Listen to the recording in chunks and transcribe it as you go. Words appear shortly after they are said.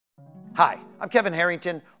Hi, I'm Kevin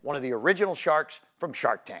Harrington, one of the original sharks from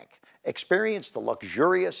Shark Tank. Experience the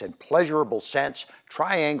luxurious and pleasurable scents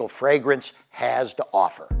Triangle Fragrance has to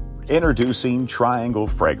offer. Introducing Triangle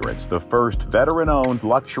Fragrance, the first veteran-owned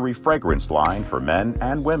luxury fragrance line for men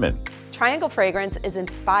and women. Triangle Fragrance is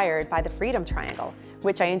inspired by the Freedom Triangle,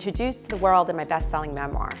 which I introduced to the world in my best-selling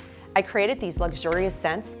memoir. I created these luxurious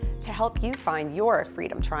scents to help you find your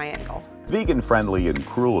Freedom Triangle. Vegan-friendly and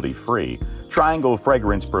cruelty-free, Triangle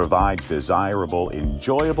Fragrance provides desirable,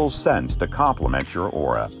 enjoyable scents to complement your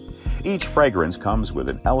aura. Each fragrance comes with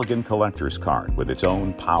an elegant collector's card with its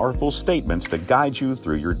own powerful statements to guide you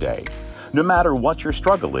through your day. No matter what your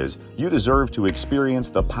struggle is, you deserve to experience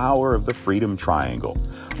the power of the Freedom Triangle.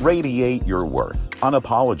 Radiate your worth,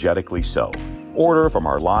 unapologetically so. Order from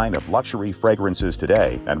our line of luxury fragrances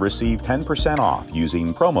today and receive 10% off using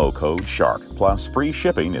promo code SHARK plus free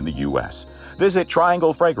shipping in the U.S. Visit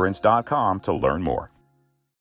trianglefragrance.com to learn more.